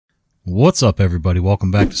What's up, everybody?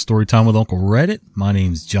 Welcome back to Storytime with Uncle Reddit. My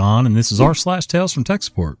name's John, and this is r/Tales from Tech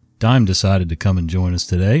Support. Dime decided to come and join us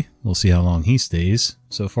today. We'll see how long he stays.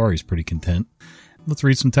 So far, he's pretty content. Let's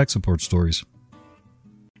read some tech support stories.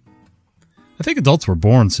 I think adults were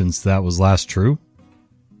born since that was last true.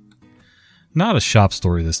 Not a shop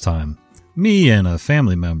story this time. Me and a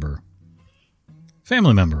family member.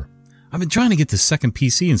 Family member. I've been trying to get this second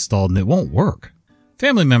PC installed and it won't work.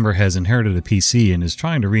 Family member has inherited a PC and is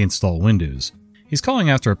trying to reinstall Windows. He's calling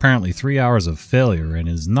after apparently 3 hours of failure and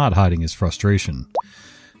is not hiding his frustration.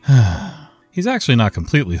 He's actually not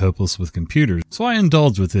completely hopeless with computers, so I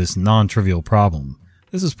indulge with this non-trivial problem.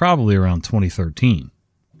 This is probably around 2013.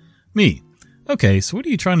 Me. Okay, so what are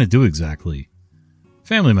you trying to do exactly?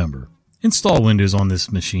 Family member. Install Windows on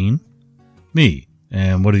this machine. Me.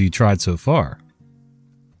 And what have you tried so far?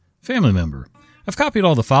 Family member. I've copied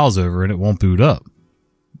all the files over and it won't boot up.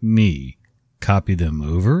 Me. Copy them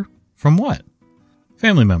over? From what?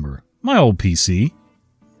 Family member. My old PC.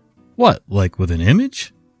 What, like with an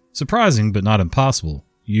image? Surprising, but not impossible.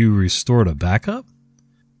 You restored a backup?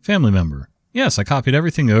 Family member. Yes, I copied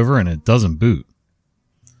everything over and it doesn't boot.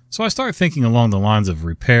 So I start thinking along the lines of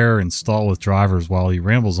repair, install with drivers while he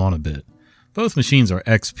rambles on a bit. Both machines are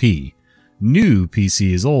XP. New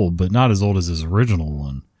PC is old, but not as old as his original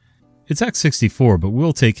one. It's x64, but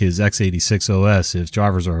we'll take his x86 OS if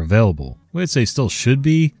drivers are available, which they still should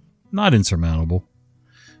be, not insurmountable.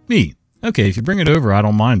 Me. Okay, if you bring it over, I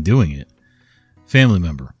don't mind doing it. Family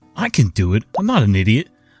member. I can do it. I'm not an idiot.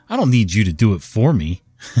 I don't need you to do it for me.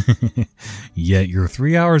 Yet you're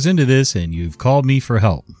 3 hours into this and you've called me for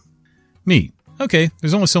help. Me. Okay,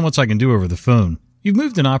 there's only so much I can do over the phone. You've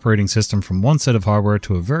moved an operating system from one set of hardware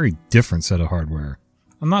to a very different set of hardware.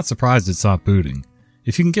 I'm not surprised it's not booting.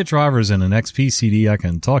 If you can get drivers and an XP CD, I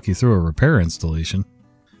can talk you through a repair installation.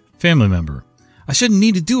 Family member. I shouldn't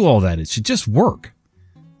need to do all that. It should just work.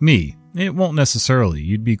 Me. It won't necessarily.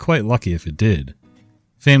 You'd be quite lucky if it did.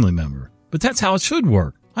 Family member. But that's how it should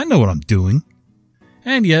work. I know what I'm doing.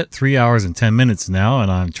 And yet, 3 hours and 10 minutes now, and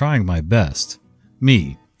I'm trying my best.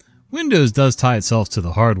 Me. Windows does tie itself to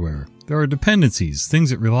the hardware. There are dependencies,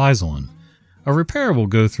 things it relies on. A repair will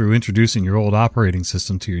go through introducing your old operating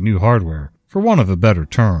system to your new hardware, for want of a better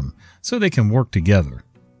term, so they can work together.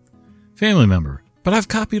 Family member. But I've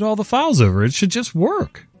copied all the files over. It should just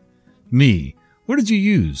work. Me. What did you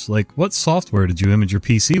use? Like, what software did you image your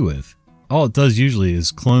PC with? All it does usually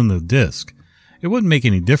is clone the disk. It wouldn't make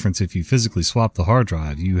any difference if you physically swap the hard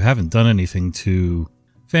drive. You haven't done anything to...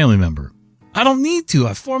 Family member. I don't need to.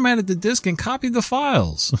 I formatted the disk and copied the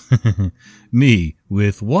files. Me.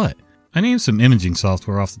 With what? I named some imaging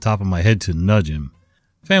software off the top of my head to nudge him.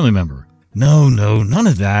 Family member. No, none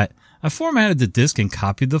of that. I formatted the disk and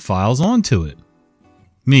copied the files onto it.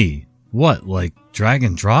 Me. What, like drag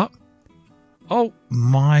and drop? Oh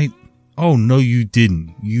no you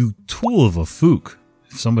didn't. You tool of a fook.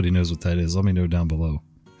 If somebody knows what that is, let me know down below.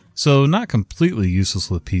 So, not completely useless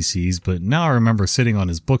with PCs, but now I remember sitting on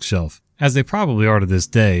his bookshelf, as they probably are to this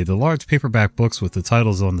day, the large paperback books with the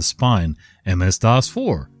titles on the spine, MS-DOS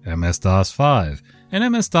 4, MS-DOS 5,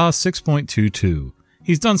 and MS-DOS 6.22.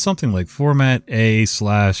 He's done something like format A/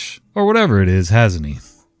 or whatever it is, hasn't he?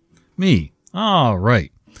 Me. Ah,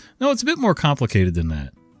 right. No, it's a bit more complicated than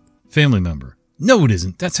that. Family member. No, it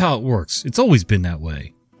isn't. That's how it works. It's always been that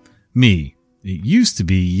way. Me. It used to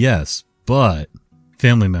be, yes, but...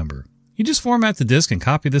 Family member. You just format the disk and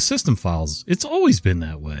copy the system files. It's always been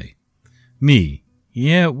that way. Me.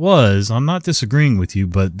 Yeah, it was. I'm not disagreeing with you,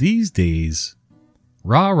 but these days...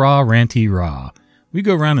 Rah, ranty, rah. We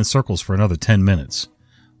go round in circles for another 10 minutes.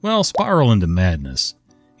 Well, spiral into madness.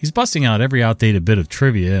 He's busting out every outdated bit of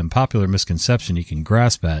trivia and popular misconception he can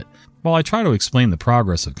grasp at, while I try to explain the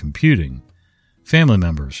progress of computing. Family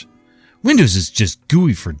members. Windows is just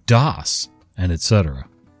GUI for DOS, and etc.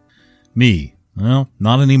 Me. Well,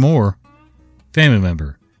 not anymore. Family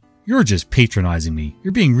member. You're just patronizing me.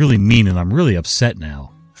 You're being really mean and I'm really upset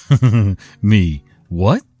now. Me.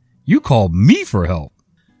 What? You called me for help.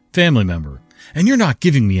 Family member. And you're not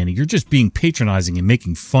giving me any. You're just being patronizing and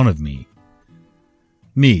making fun of me.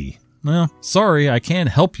 Me. Well, sorry, I can't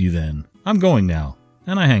help you then. I'm going now.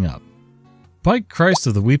 And I hang up. By Christ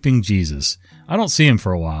of the Weeping Jesus. I don't see him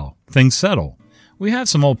for a while. Things settle. We have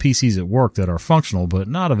some old PCs at work that are functional but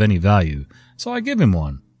not of any value, so I give him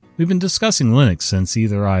one. We've been discussing Linux since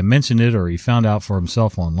either I mentioned it or he found out for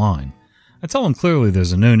himself online. I tell him clearly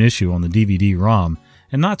there's a known issue on the DVD-ROM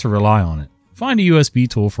and not to rely on it. Find a USB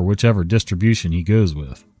tool for whichever distribution he goes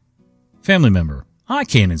with. Family member. I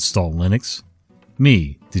can't install Linux.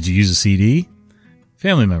 Me. Did you use a CD?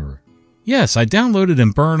 Family member. Yes, I downloaded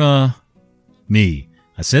and burned a... Me.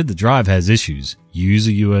 I said the drive has issues. Use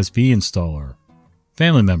a USB installer.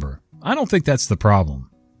 Family member. I don't think that's the problem.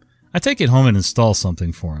 I take it home and install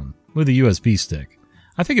something for him with a USB stick.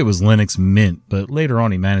 I think it was Linux Mint, but later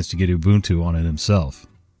on he managed to get Ubuntu on it himself.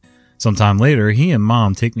 Sometime later, he and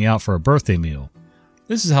Mom take me out for a birthday meal.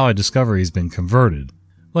 This is how I discover he's been converted.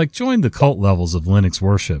 Like joined the cult levels of Linux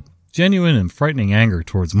worship. Genuine and frightening anger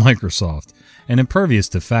towards Microsoft, and impervious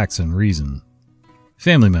to facts and reason.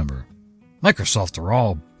 Family member. Microsoft are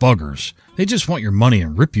all buggers. They just want your money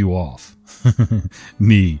and rip you off.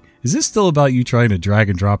 Me. Is this still about you trying to drag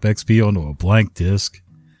and drop XP onto a blank disk?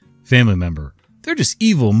 Family member. They're just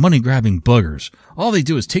evil, money-grabbing buggers. All they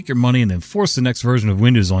do is take your money and then force the next version of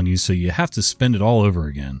Windows on you so you have to spend it all over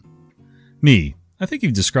again. Me. I think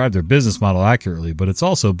you've described their business model accurately, but it's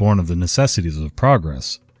also born of the necessities of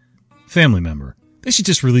progress. Family member. They should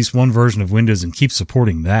just release one version of Windows and keep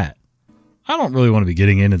supporting that. I don't really want to be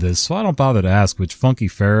getting into this, so I don't bother to ask which funky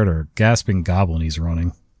ferret or gasping goblin he's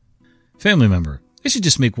running. Family member. They should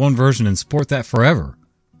just make one version and support that forever.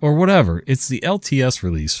 Or whatever, it's the LTS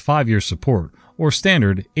release 5-year support, or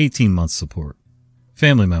standard 18-month support.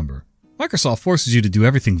 Family member. Microsoft forces you to do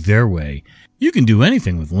everything their way. You can do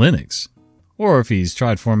anything with Linux. Or if he's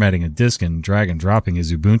tried formatting a disk and drag and dropping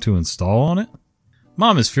his Ubuntu install on it.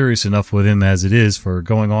 Mom is furious enough with him as it is for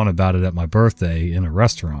going on about it at my birthday in a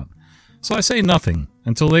restaurant. So I say nothing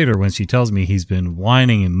until later when she tells me he's been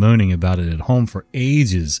whining and moaning about it at home for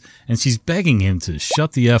ages and she's begging him to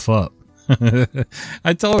shut the F up.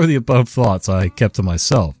 I tell her the above thoughts I kept to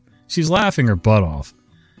myself. She's laughing her butt off.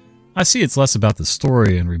 I see it's less about the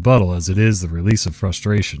story and rebuttal as it is the release of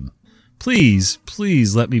frustration. Please,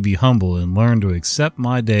 please let me be humble and learn to accept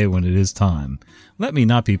my day when it is time. Let me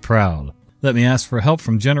not be proud. Let me ask for help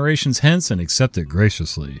from generations hence and accept it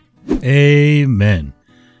graciously. Amen.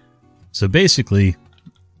 So basically,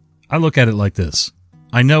 I look at it like this.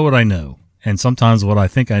 I know what I know, and sometimes what I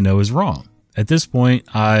think I know is wrong. At this point,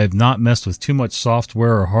 I've not messed with too much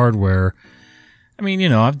software or hardware. I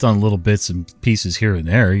mean, I've done little bits and pieces here and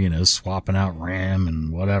there, swapping out RAM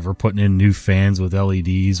and whatever, putting in new fans with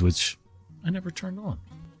LEDs, which I never turned on.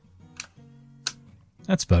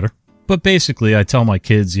 That's better. But basically, I tell my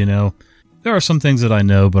kids, there are some things that I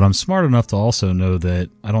know, but I'm smart enough to also know that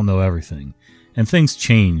I don't know everything. And things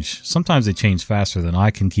change. Sometimes they change faster than I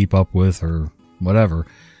can keep up with or whatever.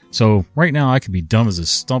 So right now I could be dumb as a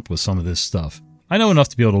stump with some of this stuff. I know enough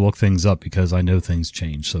to be able to look things up because I know things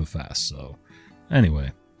change so fast. So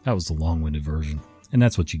anyway, that was the long-winded version. And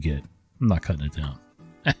that's what you get. I'm not cutting it down.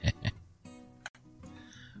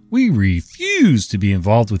 We refuse to be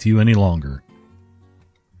involved with you any longer.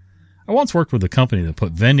 I once worked with a company that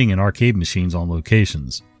put vending and arcade machines on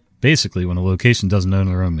locations. Basically, when a location doesn't own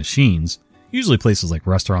their own machines, usually places like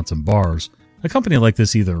restaurants and bars, a company like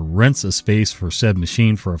this either rents a space for said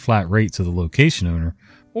machine for a flat rate to the location owner,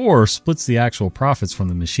 or splits the actual profits from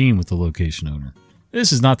the machine with the location owner.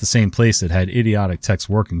 This is not the same place that had idiotic techs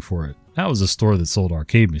working for it. That was a store that sold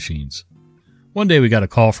arcade machines. One day we got a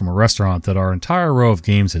call from a restaurant that our entire row of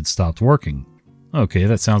games had stopped working. Okay,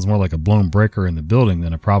 that sounds more like a blown breaker in the building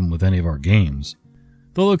than a problem with any of our games.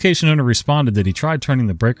 The location owner responded that he tried turning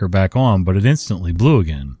the breaker back on, but it instantly blew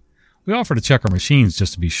again. We offered to check our machines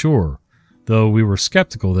just to be sure, though we were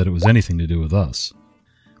skeptical that it was anything to do with us.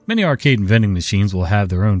 Many arcade and vending machines will have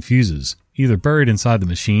their own fuses, either buried inside the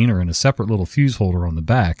machine or in a separate little fuse holder on the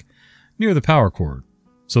back, near the power cord.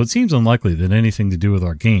 So it seems unlikely that anything to do with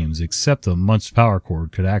our games, except a munched power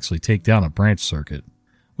cord, could actually take down a branch circuit.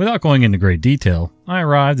 Without going into great detail, I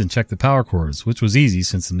arrived and checked the power cords, which was easy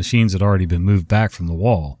since the machines had already been moved back from the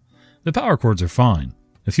wall. The power cords are fine.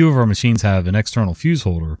 A few of our machines have an external fuse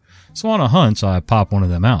holder, so on a hunch I pop one of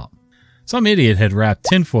them out. Some idiot had wrapped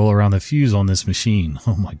tinfoil around the fuse on this machine.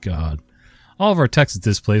 Oh my god. All of our techs at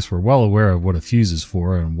this place were well aware of what a fuse is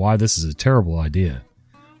for and why this is a terrible idea.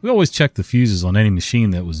 We always checked the fuses on any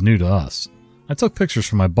machine that was new to us. I took pictures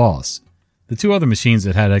for my boss. The two other machines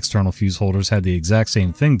that had external fuse holders had the exact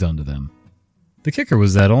same thing done to them. The kicker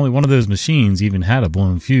was that only one of those machines even had a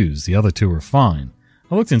blown fuse. The other two were fine.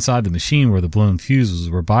 I looked inside the machine where the blown fuses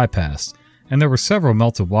were bypassed, and there were several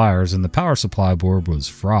melted wires and the power supply board was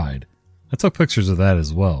fried. I took pictures of that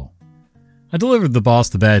as well. I delivered the boss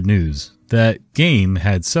the bad news. That game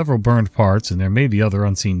had several burned parts and there may be other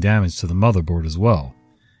unseen damage to the motherboard as well.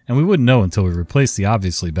 And we wouldn't know until we replaced the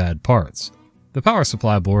obviously bad parts. The power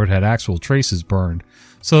supply board had actual traces burned,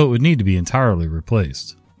 so it would need to be entirely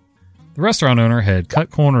replaced. The restaurant owner had cut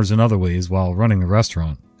corners in other ways while running the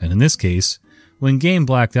restaurant, and in this case, when game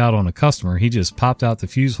blacked out on a customer, he just popped out the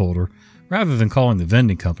fuse holder rather than calling the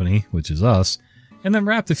vending company, which is us, and then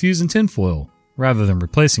wrapped the fuse in tinfoil rather than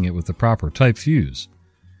replacing it with the proper type fuse.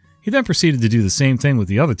 He then proceeded to do the same thing with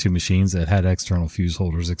the other 2 machines that had external fuse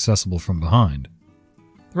holders accessible from behind.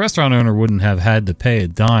 The restaurant owner wouldn't have had to pay a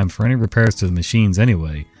dime for any repairs to the machines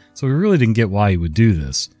anyway, so we really didn't get why he would do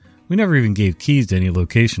this. We never even gave keys to any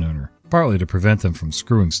location owner, partly to prevent them from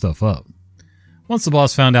screwing stuff up. Once the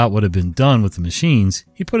boss found out what had been done with the machines,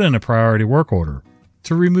 he put in a priority work order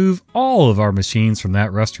to remove all of our machines from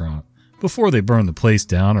that restaurant before they burned the place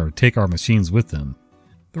down or take our machines with them.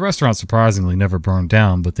 The restaurant surprisingly never burned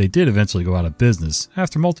down, but they did eventually go out of business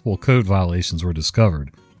after multiple code violations were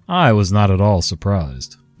discovered. I was not at all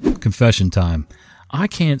surprised. Confession time. I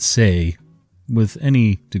can't say with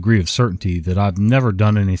any degree of certainty that I've never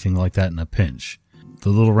done anything like that in a pinch. The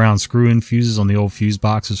little round screw-in fuses on the old fuse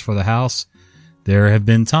boxes for the house, there have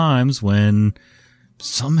been times when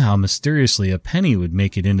somehow mysteriously a penny would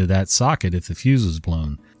make it into that socket if the fuse was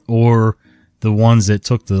blown. Or the ones that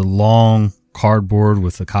took the long cardboard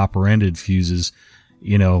with the copper-ended fuses.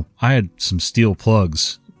 You know, I had some steel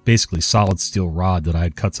plugs, basically solid steel rod that I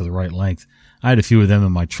had cut to the right length. I had a few of them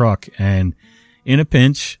in my truck, and in a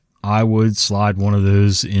pinch, I would slide one of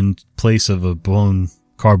those in place of a blown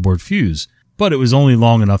cardboard fuse. But it was only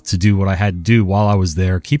long enough to do what I had to do while I was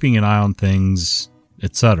there, keeping an eye on things,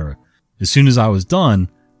 etc. As soon as I was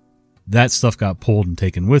done, that stuff got pulled and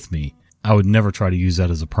taken with me. I would never try to use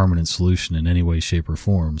that as a permanent solution in any way, shape, or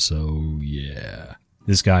form, so yeah.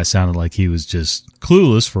 This guy sounded like he was just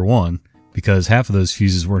clueless, for one, because half of those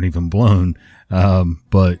fuses weren't even blown,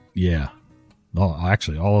 but yeah.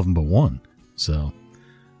 Actually, all of them but one, so.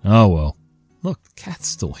 Oh well. Look, the cat's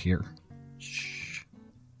still here. Shh.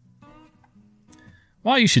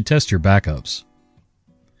 Why you should test your backups.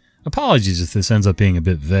 Apologies if this ends up being a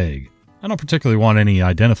bit vague. I don't particularly want any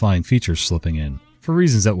identifying features slipping in, for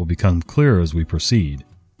reasons that will become clearer as we proceed.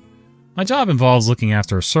 My job involves looking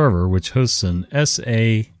after a server which hosts an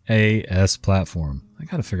SaaS platform. I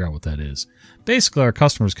gotta figure out what that is. Basically, our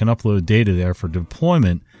customers can upload data there for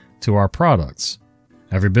deployment to our products.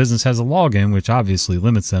 Every business has a login, which obviously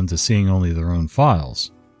limits them to seeing only their own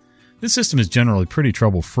files. This system is generally pretty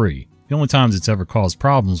trouble-free. The only times it's ever caused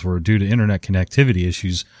problems were due to internet connectivity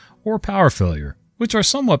issues or power failure, which are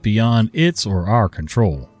somewhat beyond its or our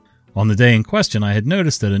control. On the day in question, I had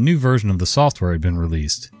noticed that a new version of the software had been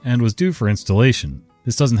released and was due for installation.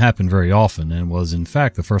 This doesn't happen very often and was in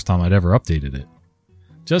fact the first time I'd ever updated it.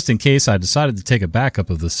 Just in case, I decided to take a backup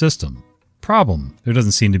of the system. Problem: there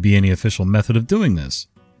doesn't seem to be any official method of doing this.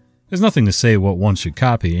 There's nothing to say what one should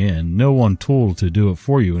copy and no one tool to do it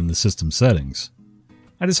for you in the system settings.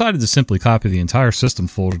 I decided to simply copy the entire system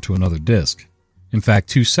folder to another disk. In fact,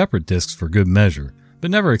 2 separate disks for good measure,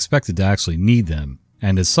 but never expected to actually need them,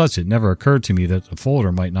 and as such it never occurred to me that the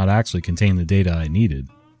folder might not actually contain the data I needed.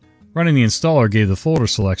 Running the installer gave the folder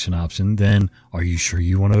selection option, then, "Are you sure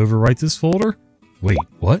you want to overwrite this folder?" Wait,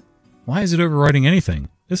 what? Why is it overwriting anything?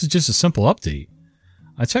 This is just a simple update.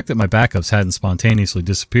 I checked that my backups hadn't spontaneously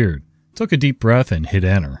disappeared, took a deep breath, and hit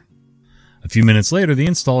enter. A few minutes later, the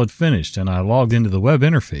install had finished, and I logged into the web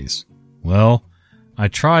interface. Well, I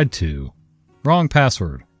tried to. Wrong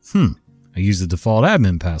password. I used the default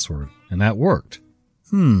admin password, and that worked.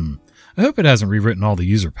 I hope it hasn't rewritten all the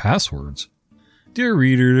user passwords. Dear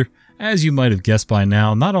reader, as you might have guessed by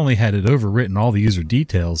now, not only had it overwritten all the user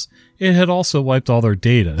details, it had also wiped all their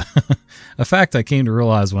data. A fact I came to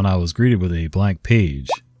realize when I was greeted with a blank page.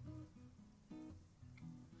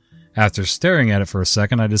 After staring at it for a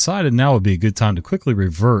second, I decided now would be a good time to quickly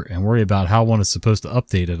revert and worry about how one is supposed to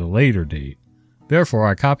update at a later date. Therefore,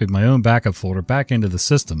 I copied my own backup folder back into the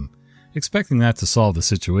system, expecting that to solve the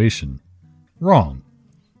situation. Wrong.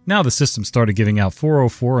 Now the system started giving out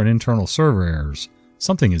 404 and internal server errors.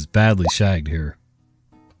 Something is badly shagged here.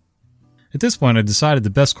 At this point, I decided the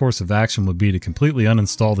best course of action would be to completely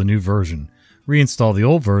uninstall the new version, reinstall the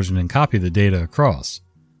old version, and copy the data across.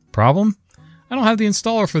 Problem? I don't have the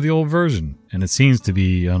installer for the old version, and it seems to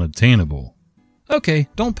be unobtainable. Okay,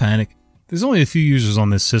 don't panic. There's only a few users on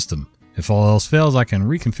this system. If all else fails, I can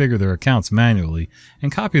reconfigure their accounts manually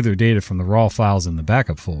and copy their data from the raw files in the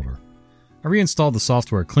backup folder. I reinstalled the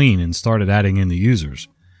software clean and started adding in the users.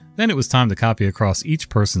 Then it was time to copy across each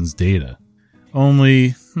person's data.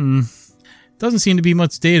 Only, doesn't seem to be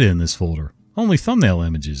much data in this folder. Only thumbnail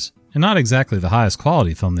images, and not exactly the highest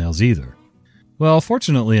quality thumbnails either. Well,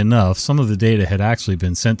 fortunately enough, some of the data had actually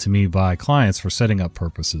been sent to me by clients for setting up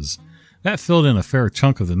purposes. That filled in a fair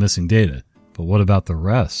chunk of the missing data, but what about the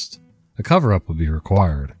rest? A cover-up would be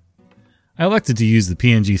required. I elected to use the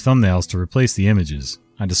PNG thumbnails to replace the images.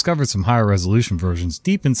 I discovered some higher resolution versions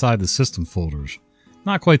deep inside the system folders.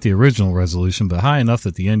 Not quite the original resolution, but high enough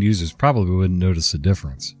that the end users probably wouldn't notice the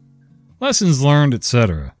difference. Lessons learned,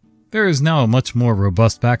 etc. There is now a much more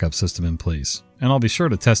robust backup system in place, and I'll be sure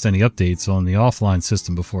to test any updates on the offline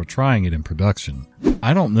system before trying it in production.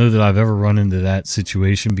 I don't know that I've ever run into that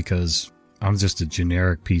situation because I'm just a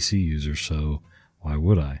generic PC user, so why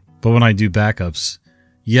would I? But when I do backups,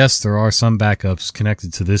 yes, there are some backups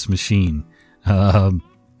connected to this machine, and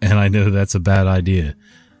I know that's a bad idea.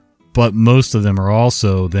 But most of them are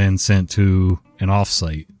also then sent to an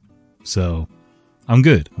offsite, so I'm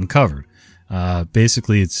good. I'm covered.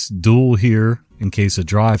 Basically, it's dual here in case a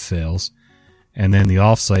drive fails, and then the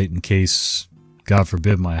offsite in case, God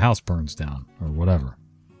forbid, my house burns down or whatever,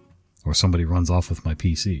 or somebody runs off with my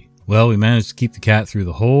PC. Well, we managed to keep the cat through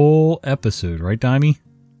the whole episode, right, Dimey?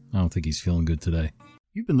 I don't think he's feeling good today.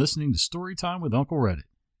 You've been listening to Storytime with Uncle Reddit.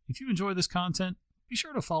 If you enjoy this content, be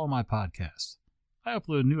sure to follow my podcast. I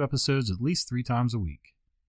upload new episodes at least 3 times a week.